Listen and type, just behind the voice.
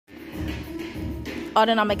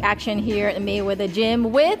autonomic action here at the Mayweather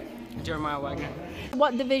gym with Wagner.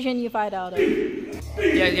 What division you fight out of?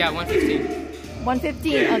 Yeah, 115.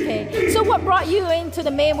 115, okay. So what brought you into the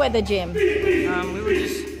Mayweather gym?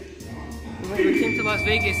 We came to Las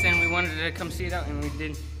Vegas and we wanted to come see it out, and we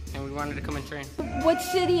did, and we wanted to come and train. Which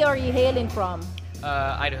city are you hailing from?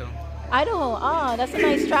 Idaho. Idaho, that's a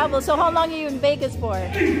nice travel. So how long are you in Vegas for?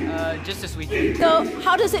 Just this weekend. So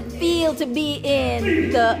how does it feel to be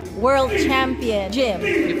in the world champion gym?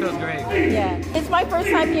 It feels great. Yeah, it's my first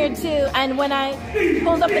time here too, and when I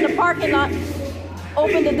pulled up in the parking lot,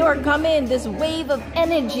 opened the door, come in, this wave of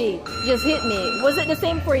energy just hit me. Was it the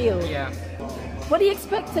same for you? Yeah. What do you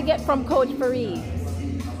expect to get from Coach Fareed?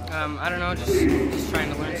 I don't know, just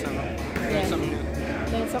trying to learn something. Learn something new.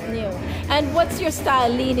 Learn something new. And what's your style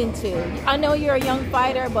lean into? I know you're a young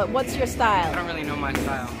fighter, but what's your style? I don't really know my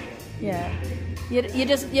style. Yeah. You're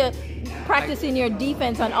practicing your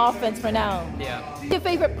defense on offense for now. Yeah. Your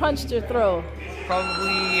favorite punch to throw?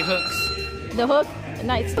 Probably hooks. The hook?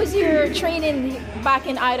 Nice. How's your training back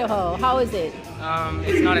in Idaho? How is it?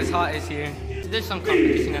 It's not as hot as here. There's some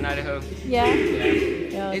competition in Idaho. Yeah?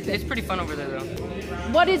 Yeah. It's pretty fun over there though.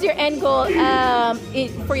 What is your end goal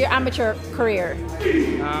for your amateur career?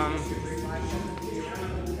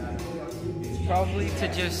 Probably to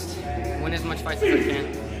just win as much fights as I can.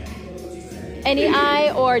 Any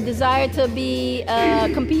eye or desire to be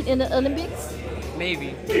compete in the Olympics?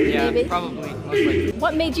 Maybe. Yeah, Maybe? probably. Most likely.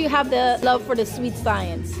 What made you have the love for the sweet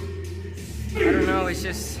science? I don't know, it's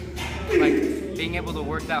just like being able to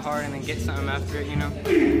work that hard and then get something after it, you know?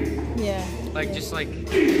 Yeah. Like just like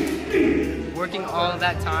working all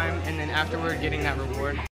that time and then afterward getting that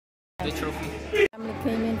reward, the trophy. Family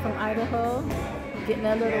came in from Idaho, getting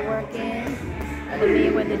a little work in at the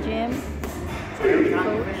Mayweather gym.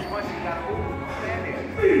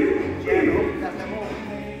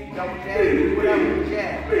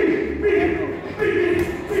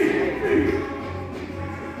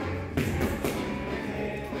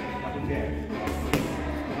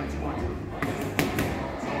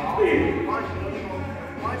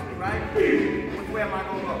 Punch me, right? Which way am I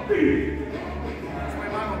going to go? Which way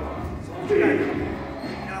am I going to go? So what you got to do? You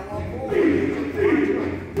got to walk forward. There you go.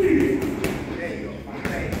 There you go.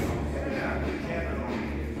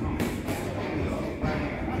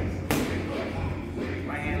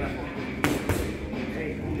 Right hand, left foot.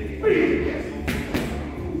 There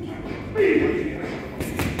you go.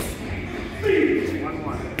 One,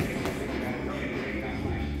 one.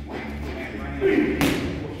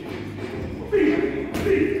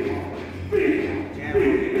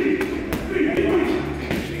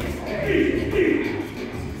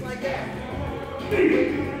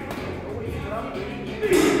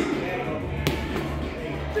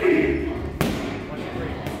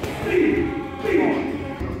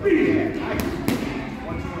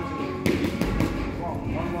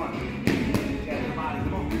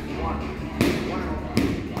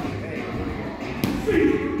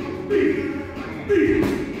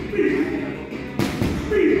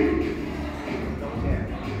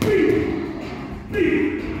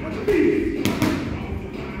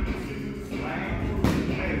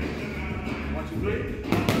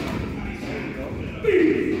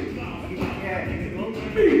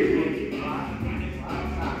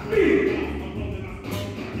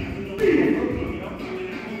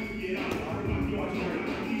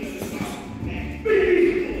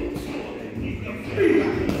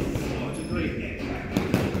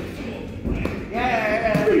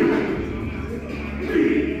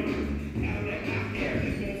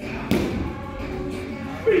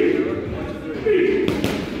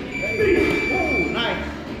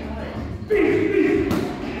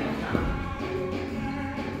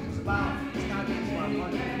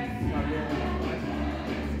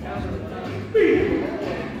 Beat.